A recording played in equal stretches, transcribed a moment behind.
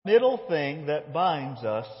middle thing that binds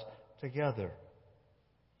us together.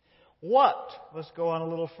 Let's go on a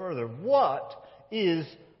little further. What is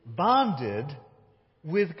bonded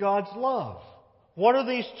with God's love? What are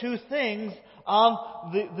these two things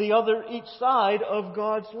on each side of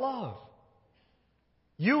God's love?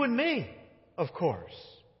 You and me, of course.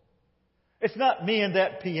 It's not me and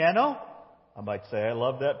that piano. I might say I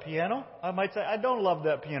love that piano. I might say I don't love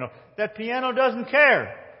that piano. That piano doesn't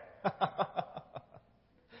care.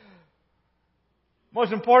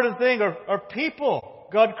 Most important thing are people.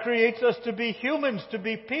 God creates us to be humans, to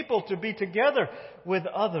be people, to be together with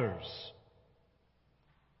others.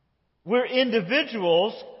 We're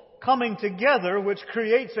individuals coming together, which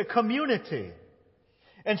creates a community.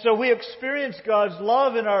 And so we experience God's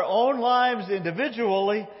love in our own lives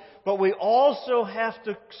individually, but we also have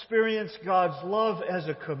to experience God's love as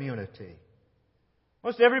a community.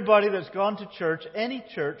 Most everybody that's gone to church, any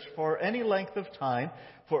church for any length of time,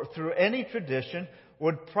 through any tradition,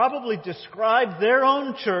 would probably describe their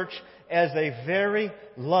own church as a very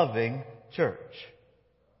loving church.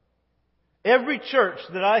 Every church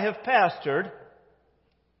that I have pastored,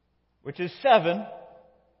 which is 7,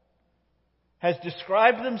 has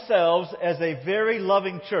described themselves as a very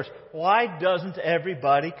loving church. Why doesn't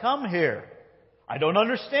everybody come here? I don't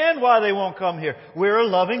understand why they won't come here. We're a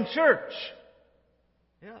loving church.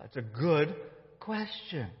 Yeah, it's a good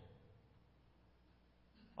question.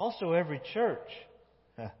 Also, every church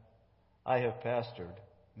I have pastored,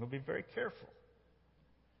 we'll be very careful,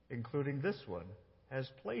 including this one, has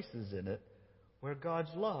places in it where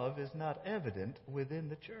God's love is not evident within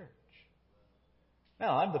the church.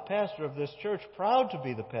 Now, I'm the pastor of this church, proud to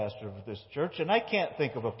be the pastor of this church, and I can't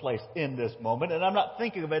think of a place in this moment, and I'm not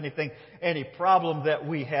thinking of any problem that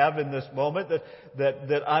we have in this moment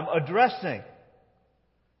that I'm addressing.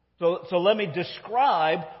 So let me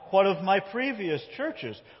describe one of my previous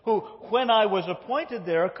churches, who, when I was appointed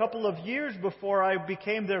there a couple of years before I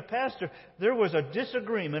became their pastor, there was a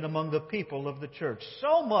disagreement among the people of the church.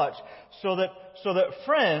 So much so that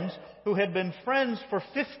friends who had been friends for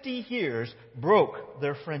 50 years broke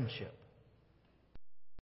their friendship.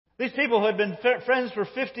 These people who had been friends for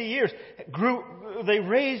 50 years they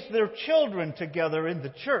raised their children together in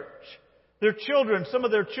the church. Some of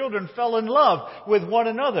their children fell in love with one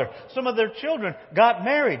another. Some of their children got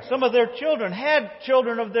married. Some of their children had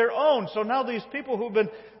children of their own. So now these people who've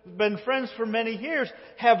been friends for many years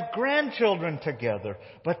have grandchildren together.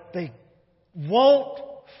 But they won't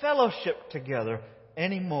fellowship together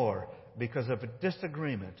anymore because of a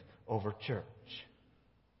disagreement over church.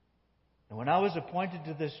 And when I was appointed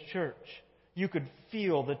to this church, you could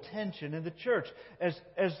feel the tension in the church as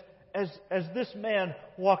this man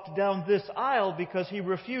walked down this aisle because he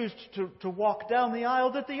refused to walk down the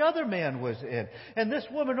aisle that the other man was in. And this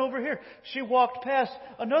woman over here, she walked past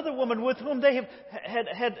another woman with whom they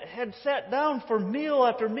had sat down for meal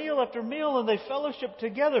after meal after meal, and they fellowshiped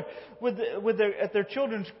together at their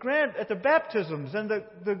children's at the baptisms and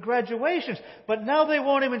the graduations. But now they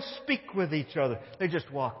won't even speak with each other. They just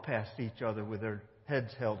walk past each other with their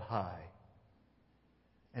heads held high.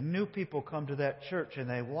 And new people come to that church and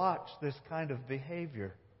they watch this kind of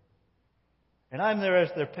behavior. And I'm there as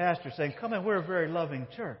their pastor saying, come on, we're a very loving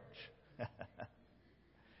church.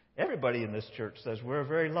 Everybody in this church says we're a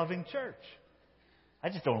very loving church. I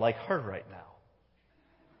just don't like her right now.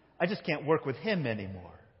 I just can't work with him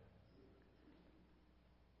anymore.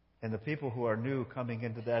 And the people who are new coming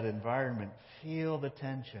into that environment feel the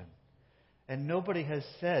tension. And nobody has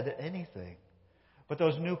said anything. But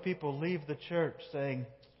those new people leave the church saying,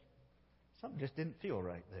 something just didn't feel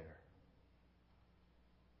right there.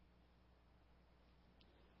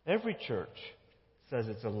 Every church says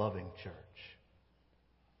it's a loving church.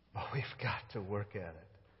 But we've got to work at it.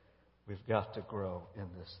 We've got to grow in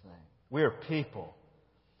this thing. We're people.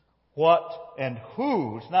 What and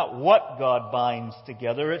who. It's not what God binds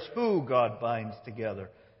together. It's who God binds together.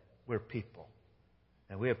 We're people.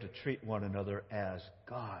 And we have to treat one another as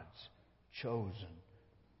God's chosen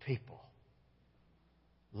people.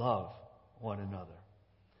 Love one another.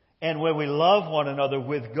 And when we love one another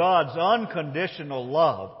with God's unconditional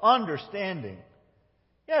love, understanding,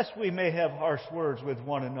 yes, we may have harsh words with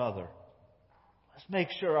one another. Let's make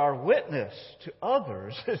sure our witness to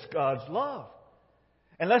others is God's love.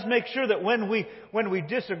 And let's make sure that when we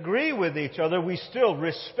disagree with each other, we still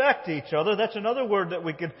respect each other. That's another word that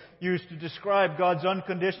we could use to describe God's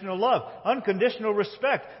unconditional love. Unconditional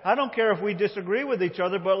respect. I don't care if we disagree with each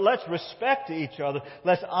other, but let's respect each other.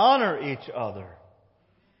 Let's honor each other.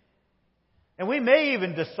 And we may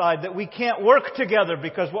even decide that we can't work together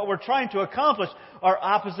because what we're trying to accomplish are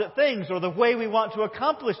opposite things, or the way we want to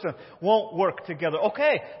accomplish them won't work together.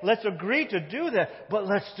 Okay, let's agree to do that, but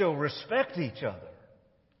let's still respect each other.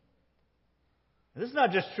 This is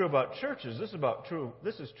not just true about churches.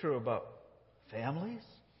 This is true about families,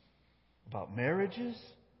 about marriages,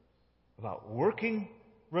 about working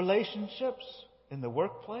relationships in the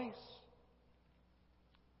workplace.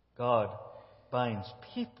 God binds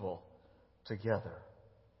people together.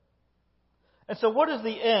 And so what is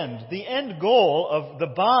the end? The end goal of the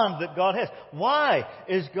bond that God has. Why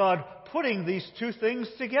is God putting these two things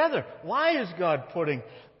together? Why is God putting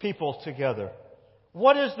people together?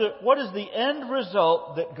 What is the end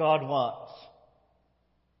result that God wants?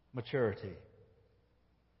 Maturity.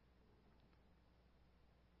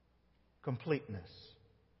 Completeness.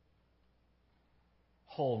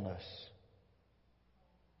 Wholeness.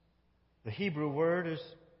 The Hebrew word is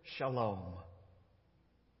shalom.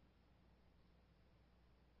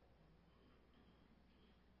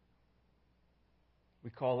 We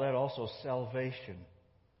call that also salvation.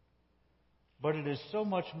 But it is so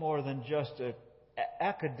much more than just an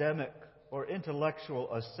academic or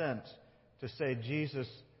intellectual assent to say Jesus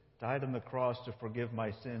died on the cross to forgive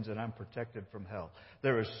my sins and I'm protected from hell.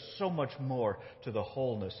 There is so much more to the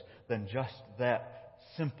wholeness than just that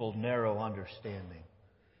simple, narrow understanding.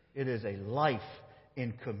 It is a life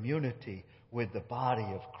in community with the body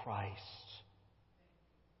of Christ.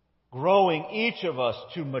 Growing each of us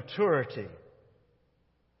to maturity,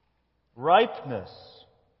 ripeness,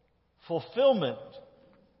 fulfillment,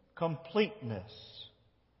 completeness.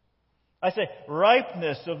 I say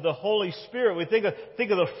ripeness of the Holy Spirit. We think of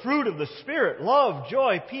the fruit of the Spirit: love,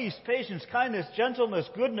 joy, peace, patience, kindness, gentleness,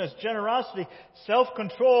 goodness, generosity,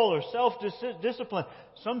 self-control or self-discipline.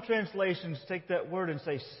 Some translations take that word and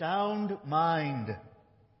say sound mind.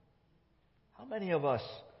 How many of us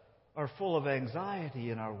are full of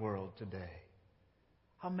anxiety in our world today?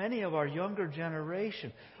 How many of our younger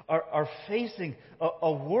generation are facing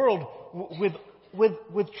a world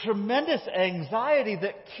with tremendous anxiety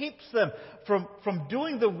that keeps them from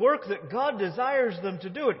doing the work that God desires them to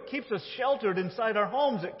do? It keeps us sheltered inside our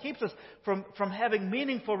homes. It keeps us from having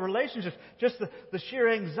meaningful relationships. Just the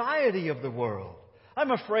sheer anxiety of the world.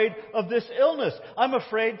 I'm afraid of this illness. I'm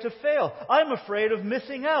afraid to fail. I'm afraid of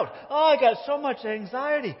missing out. Oh, I got so much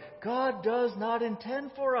anxiety. God does not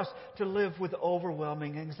intend for us to live with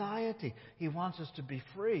overwhelming anxiety. He wants us to be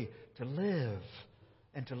free to live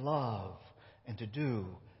and to love and to do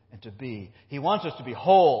and to be. He wants us to be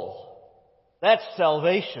whole. That's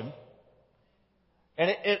salvation.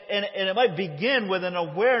 And it might begin with an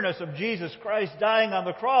awareness of Jesus Christ dying on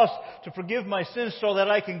the cross to forgive my sins so that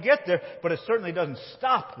I can get there, but it certainly doesn't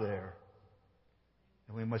stop there.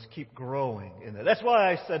 And we must keep growing in that. That's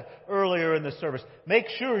why I said earlier in the service, make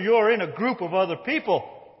sure you're in a group of other people.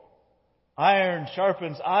 Iron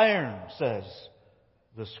sharpens iron, says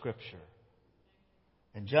the Scripture.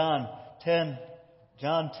 And John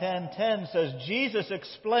 10:10 says, Jesus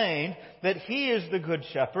explained that He is the good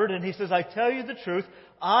shepherd, and He says, I tell you the truth,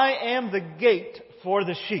 I am the gate for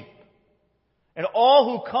the sheep. And all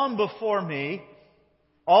who come before me,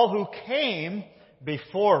 all who came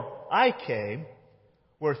before I came,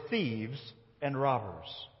 were thieves and robbers.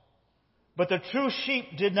 But the true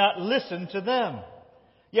sheep did not listen to them.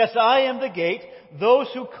 Yes, I am the gate. Those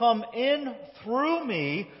who come in through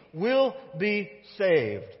me will be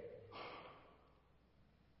saved.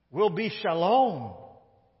 Will be shalom,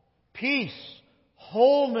 peace,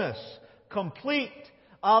 wholeness, complete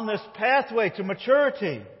on this pathway to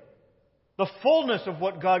maturity. The fullness of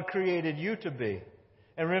what God created you to be.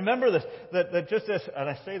 And remember this, that just as, and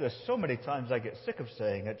I say this so many times I get sick of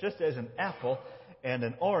saying it, just as an apple and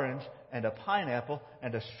an orange and a pineapple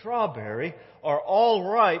and a strawberry are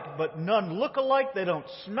all ripe, but none look alike, they don't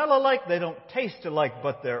smell alike, they don't taste alike,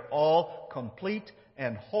 but they're all complete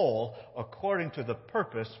and whole according to the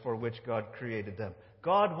purpose for which God created them.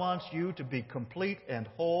 God wants you to be complete and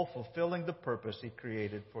whole, fulfilling the purpose He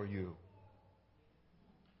created for you.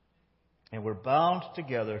 And we're bound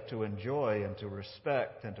together to enjoy and to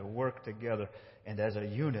respect and to work together. And as a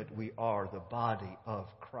unit, we are the body of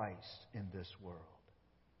Christ in this world.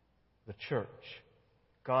 The church.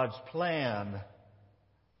 God's plan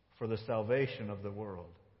for the salvation of the world.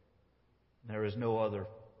 There is no other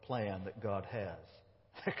plan that God has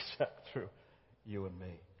except through you and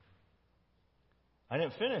me. I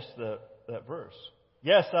didn't finish that verse.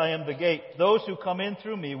 Yes, I am the gate. Those who come in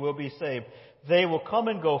through me will be saved. They will come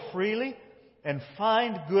and go freely and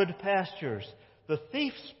find good pastures. The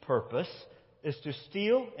thief's purpose is to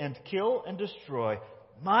steal and kill and destroy.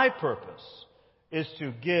 My purpose is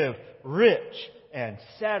to give rich and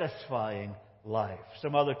satisfying life.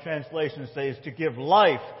 Some other translations say is to give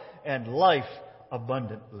life and life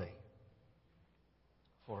abundantly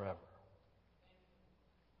forever.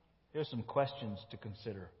 Here's some questions to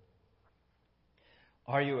consider.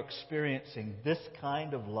 Are you experiencing this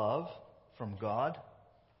kind of love from God?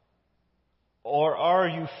 Or are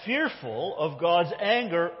you fearful of God's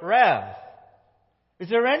anger, wrath? Is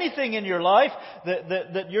there anything in your life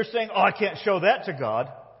that you're saying, oh, I can't show that to God?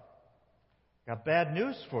 I got bad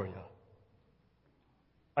news for you.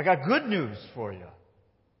 I got good news for you.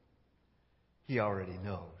 He already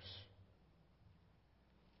knows.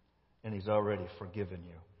 And He's already forgiven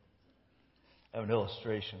you. I have an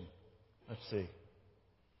illustration. Let's see.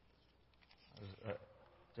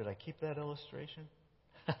 Did I keep that illustration?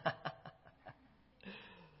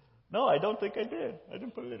 No, I don't think I did. I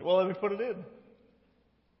didn't put it in. Well, let me put it in.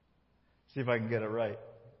 See if I can get it right.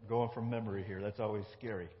 I'm going from memory here. That's always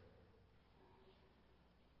scary.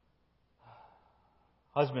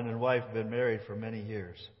 Husband and wife have been married for many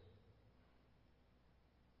years.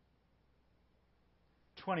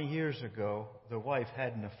 20 years ago, the wife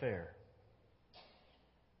had an affair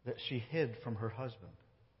that she hid from her husband.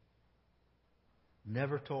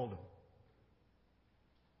 Never told him.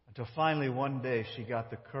 Until finally one day she got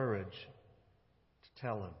the courage to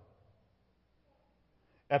tell him.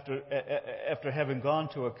 After having gone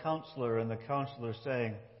to a counselor and the counselor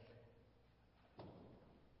saying,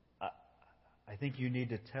 I think you need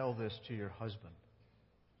to tell this to your husband.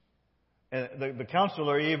 And the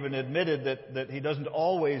counselor even admitted that he doesn't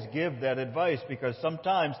always give that advice because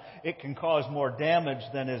sometimes it can cause more damage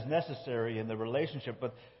than is necessary in the relationship.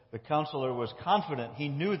 But the counselor was confident. He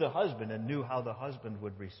knew the husband and knew how the husband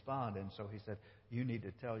would respond. And so he said, you need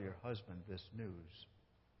to tell your husband this news.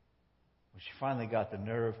 When she finally got the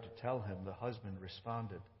nerve to tell him, the husband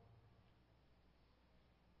responded,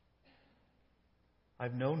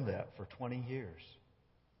 I've known that for 20 years.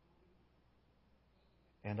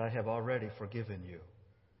 And I have already forgiven you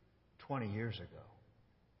 20 years ago.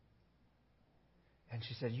 And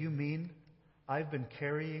she said, you mean I've been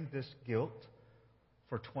carrying this guilt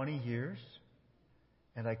for 20 years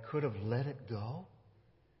and I could have let it go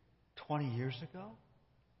 20 years ago?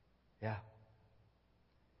 Yeah.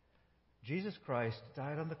 Jesus Christ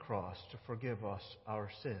died on the cross to forgive us our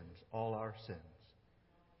sins, all our sins.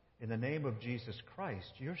 In the name of Jesus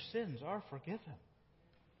Christ, your sins are forgiven.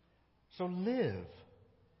 So live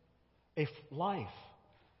a life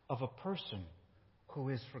of a person who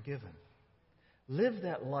is forgiven. Live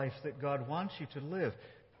that life that God wants you to live,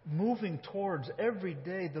 moving towards every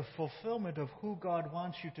day the fulfillment of who God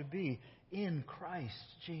wants you to be in Christ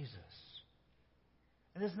Jesus.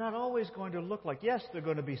 And it's not always going to look like, yes, there are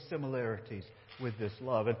going to be similarities with this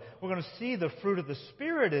love. And we're going to see the fruit of the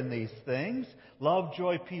Spirit in these things. Love,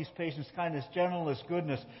 joy, peace, patience, kindness, gentleness,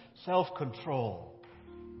 goodness, self-control.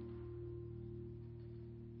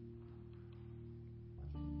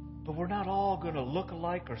 But we're not all going to look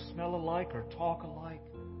alike or smell alike or talk alike.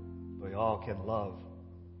 We all can love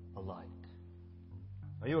alike.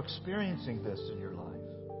 Are you experiencing this in your life?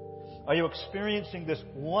 Are you experiencing this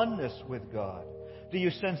oneness with God? Do you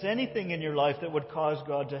sense anything in your life that would cause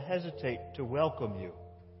God to hesitate to welcome you?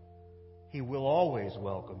 He will always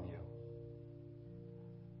welcome you.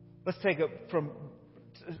 Let's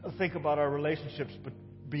think about our relationships, but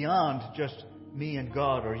beyond just me and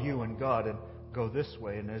God or you and God, and go this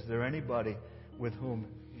way. And is there anybody with whom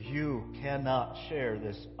you cannot share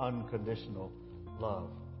this unconditional love?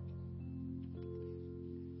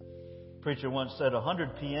 A preacher once said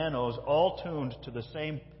 100 pianos all tuned to the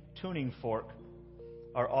same tuning fork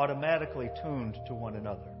are automatically tuned to one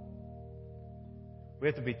another. We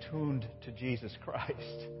have to be tuned to Jesus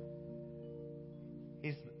Christ.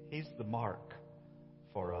 He's the mark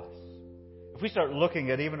for us. If we start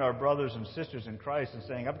looking at even our brothers and sisters in Christ and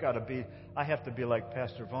saying, I have to be like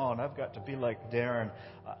Pastor Vaughn, I've got to be like Darren,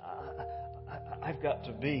 I've got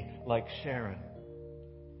to be like Sharon,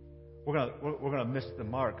 we're going to miss the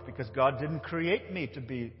mark, because God didn't create me to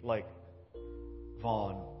be like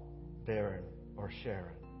Vaughn, Darren, or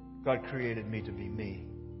Sharon. God created me to be me.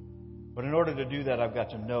 But in order to do that, I've got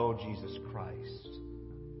to know Jesus Christ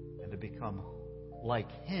and to become like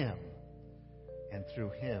Him. And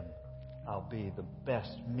through Him, I'll be the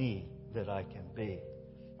best me that I can be.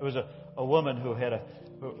 There was a woman who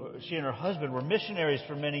she and her husband were missionaries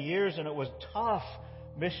for many years, and it was a tough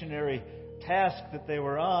missionary task that they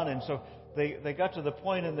were on. And so they got to the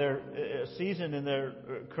point in their season, in their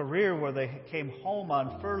career, where they came home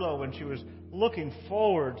on furlough, and she was looking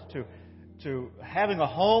forward to having a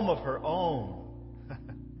home of her own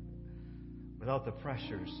without the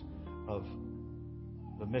pressures of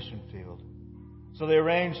the mission field. So they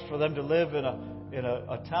arranged for them to live in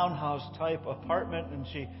a townhouse type apartment, and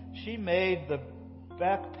she made the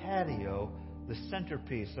back patio the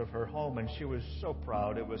centerpiece of her home, and she was so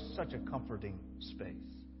proud. It was such a comforting space.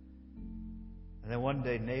 And then one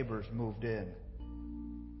day neighbors moved in,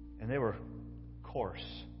 and they were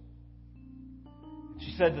coarse.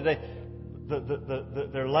 She said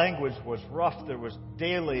that their language was rough. There was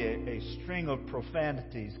daily a string of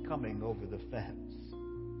profanities coming over the fence.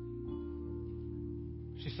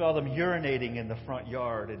 She saw them urinating in the front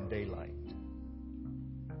yard in daylight.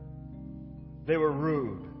 They were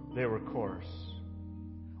rude. They were coarse.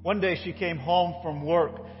 One day she came home from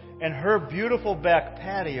work, and her beautiful back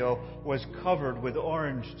patio was covered with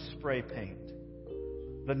orange spray paint.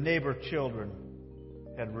 The neighbor children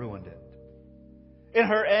had ruined it. In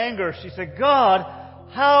her anger, she said, "God,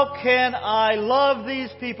 how can I love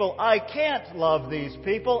these people? I can't love these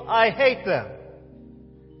people. I hate them."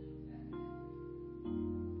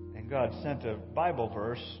 And God sent a Bible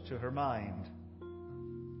verse to her mind.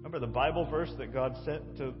 Remember the Bible verse that God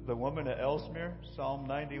sent to the woman at Ellesmere, Psalm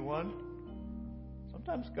 91?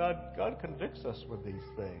 Sometimes God convicts us with these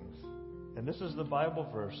things. And this is the Bible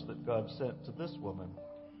verse that God sent to this woman.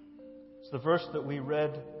 It's the verse that we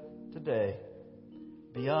read today.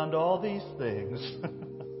 Beyond all these things,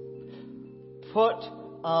 put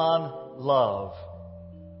on love,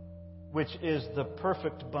 which is the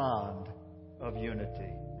perfect bond of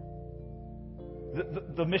unity.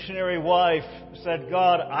 The missionary wife said,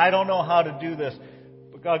 "God, I don't know how to do this."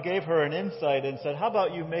 But God gave her an insight and said, "How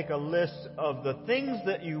about you make a list of the things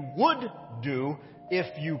that you would do if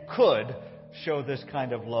you could show this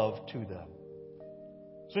kind of love to them?"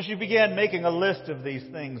 So she began making a list of these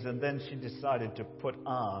things, and then she decided to put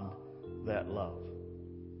on that love.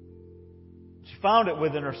 She found it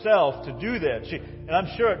within herself to do that. And I'm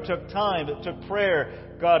sure it took time, it took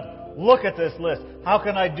prayer. God, look at this list. How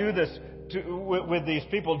can I do this with these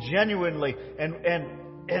people genuinely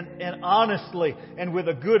and honestly and with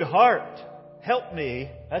a good heart? Help me.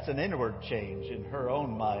 That's an inward change in her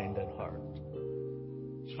own mind and heart.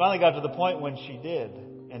 She finally got to the point when she did.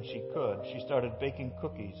 And she could. She started baking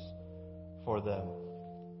cookies for them.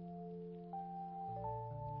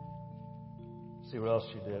 See what else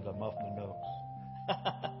she did? I'm off my notes.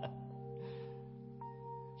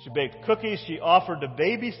 She baked cookies. She offered to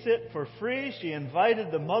babysit for free. She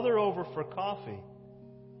invited the mother over for coffee.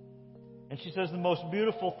 And she says the most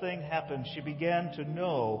beautiful thing happened. She began to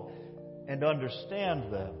know and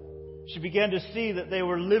understand them. She began to see that they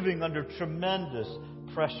were living under tremendous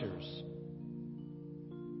pressures.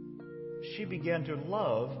 She began to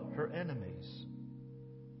love her enemies.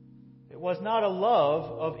 It was not a love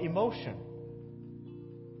of emotion.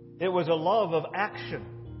 It was a love of action.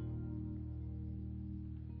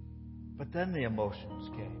 But then the emotions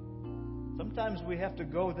came. Sometimes we have to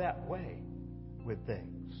go that way with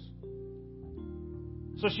things.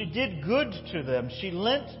 So she did good to them. She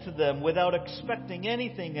lent to them without expecting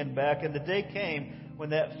anything in back. And the day came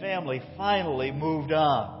when that family finally moved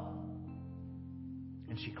on.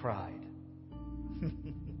 And she cried.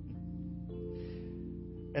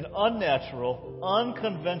 An unnatural,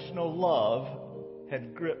 unconventional love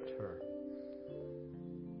had gripped her.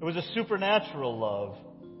 It was a supernatural love.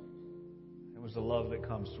 It was a love that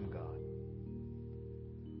comes from God,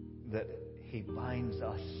 that He binds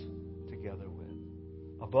us together with.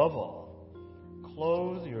 Above all,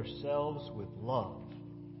 clothe yourselves with love,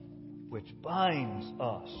 which binds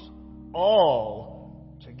us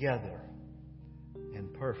all together in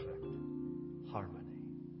perfect harmony.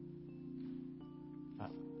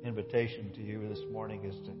 Invitation to you this morning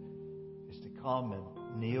is to come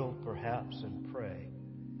and kneel perhaps and pray.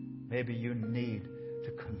 Maybe you need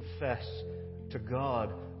to confess to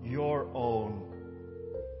God your own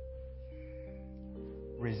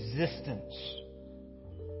resistance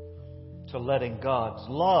to letting God's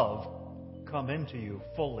love come into you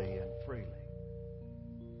fully and freely.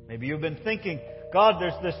 Maybe you've been thinking, "God,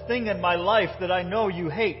 there's this thing in my life that I know you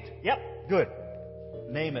hate." Yep, good.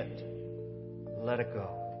 Name it. Let it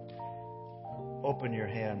go. Open your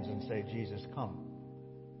hands and say, "Jesus, come.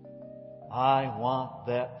 I want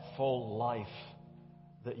that full life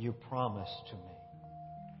that you promised to me."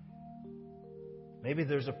 Maybe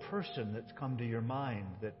there's a person that's come to your mind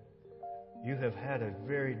that you have had a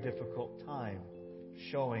very difficult time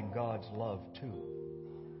showing God's love to.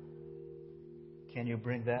 Can you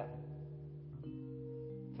bring that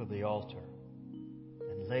to the altar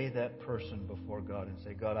and lay that person before God and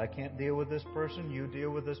say, "God, I can't deal with this person. You deal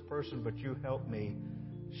with this person, but you help me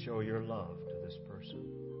show your love to this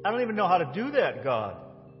person. I don't even know how to do that, God,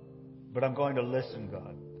 but I'm going to listen,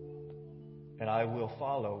 God, and I will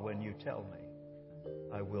follow when you tell me.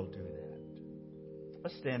 I will do that.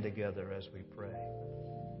 Let's stand together as we pray.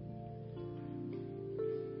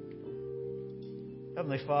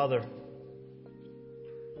 Heavenly Father,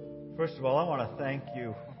 first of all, I want to thank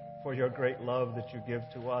you for your great love that you give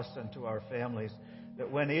to us and to our families.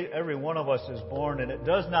 That when every one of us is born, and it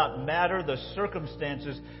does not matter the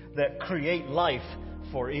circumstances that create life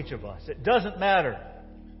for each of us. It doesn't matter.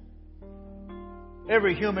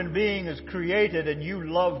 Every human being is created and you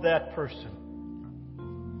love that person.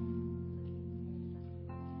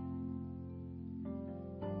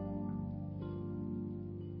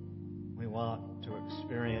 We want to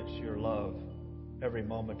experience your love every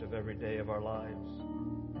moment of every day of our lives.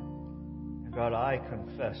 And God, I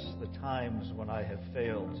confess the times when I have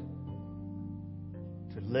failed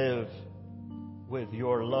to live with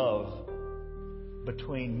your love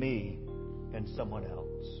between me and someone else.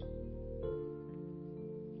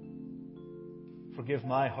 Forgive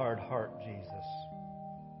my hard heart, Jesus,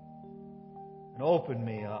 and open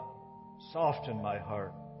me up, soften my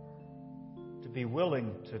heart to be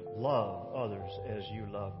willing to love others as you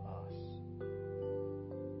love us.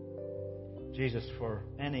 Jesus, for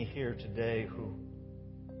any here today who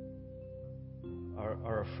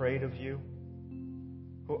are afraid of you,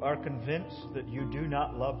 who are convinced that you do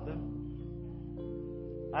not love them,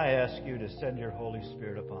 I ask you to send your Holy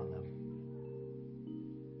Spirit upon them.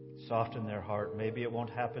 Soften their heart. Maybe it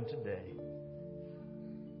won't happen today,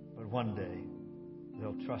 but one day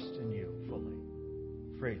they'll trust in you fully,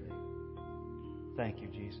 freely. Thank you,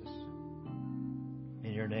 Jesus.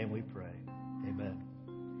 In your name we pray. Amen.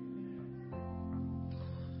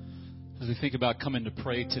 As we think about coming to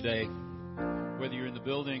pray today, whether you're in the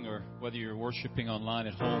building or whether you're worshiping online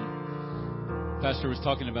at home, Pastor was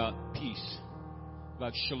talking about peace,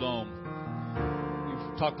 about shalom.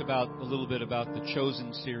 We've talked about a little bit about the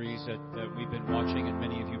Chosen series that we've been watching, and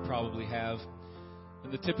many of you probably have.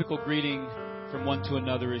 And the typical greeting from one to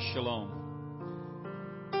another is shalom.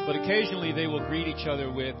 But occasionally they will greet each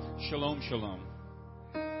other with shalom, shalom.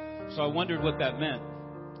 So I wondered what that meant.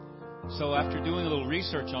 So after doing a little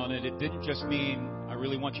research on it, it didn't just mean I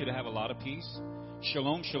really want you to have a lot of peace.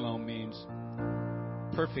 Shalom, shalom means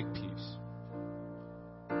perfect peace.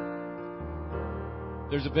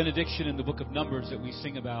 There's a benediction in the book of Numbers that we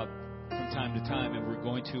sing about from time to time, and we're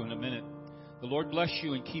going to in a minute. The Lord bless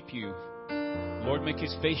you and keep you. The Lord make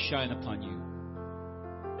His face shine upon you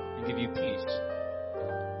and give you peace.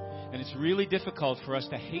 And it's really difficult for us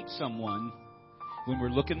to hate someone when we're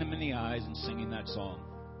looking them in the eyes and singing that song.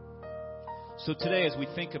 So today, as we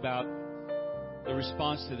think about the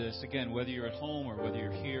response to this, again, whether you're at home or whether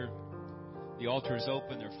you're here, the altar is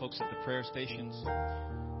open. There are folks at the prayer stations.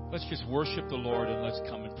 Let's just worship the Lord and let's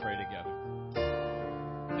come and pray together.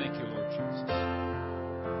 Thank you, Lord Jesus.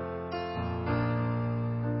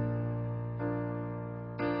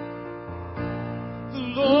 The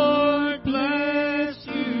Lord bless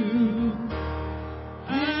you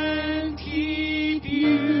and keep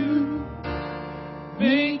you.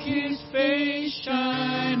 Make His face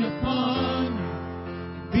shine upon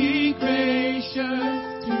you. Be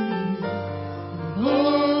gracious to you.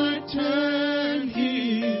 Lord, turn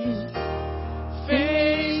His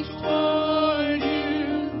face toward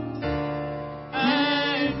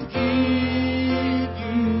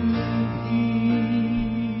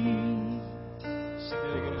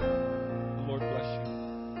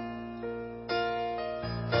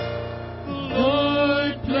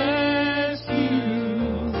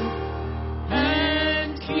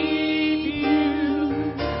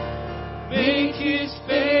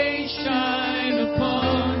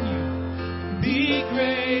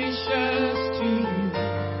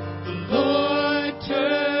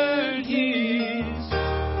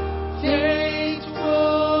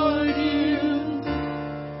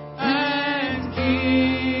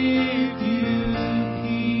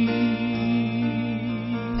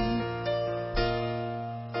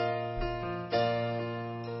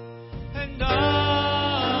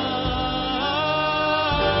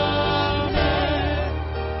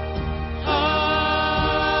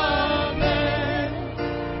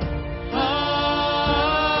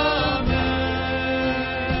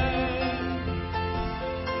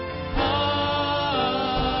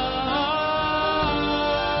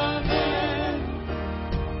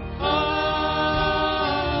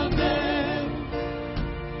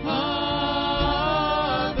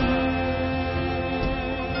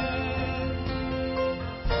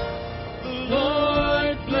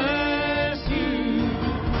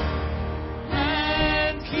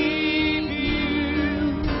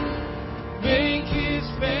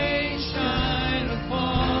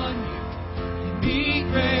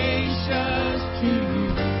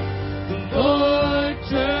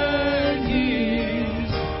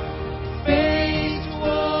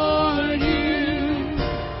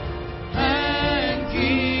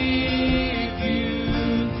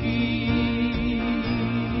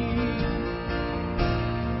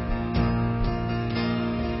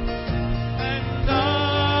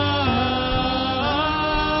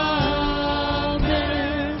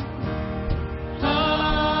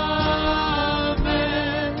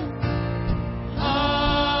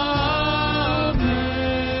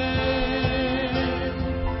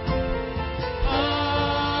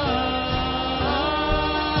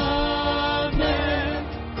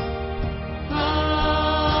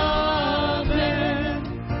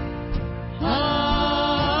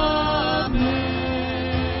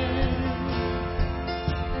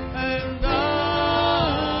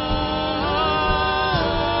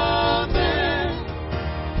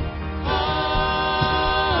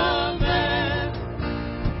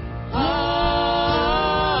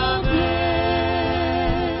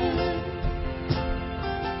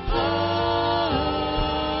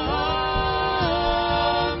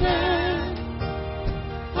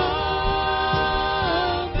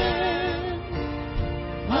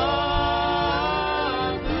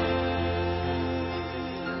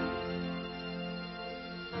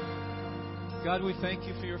God, we thank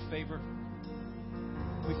you for your favor.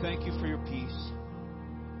 We thank you for your peace.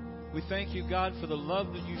 We thank you, God, for the love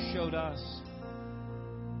that you showed us.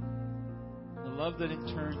 The love that in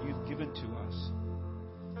turn you've given to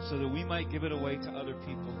us so that we might give it away to other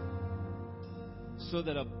people. So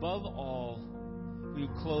that above all, we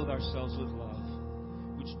clothe ourselves with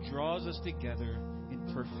love, which draws us together in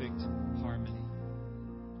perfect harmony.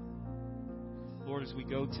 Lord, as we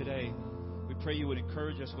go today, we pray you would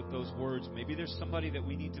encourage us with those words. Maybe there's somebody that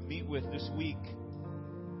we need to meet with this week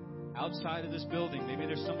outside of this building. Maybe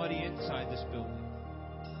there's somebody inside this building.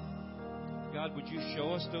 God, would you show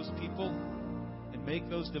us those people and make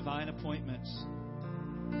those divine appointments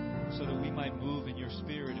so that we might move in your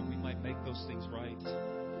Spirit and we might make those things right.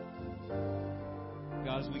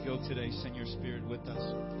 God, as we go today, send your Spirit with us.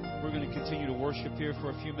 We're going to continue to worship here for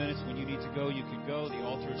a few minutes. When you need to go, you can go. The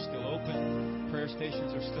altar is still open. Prayer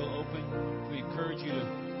stations are still open. We encourage you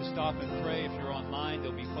to stop and pray. If you're online,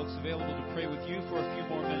 there'll be folks available to pray with you for a few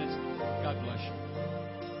more minutes. God bless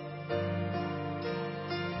you.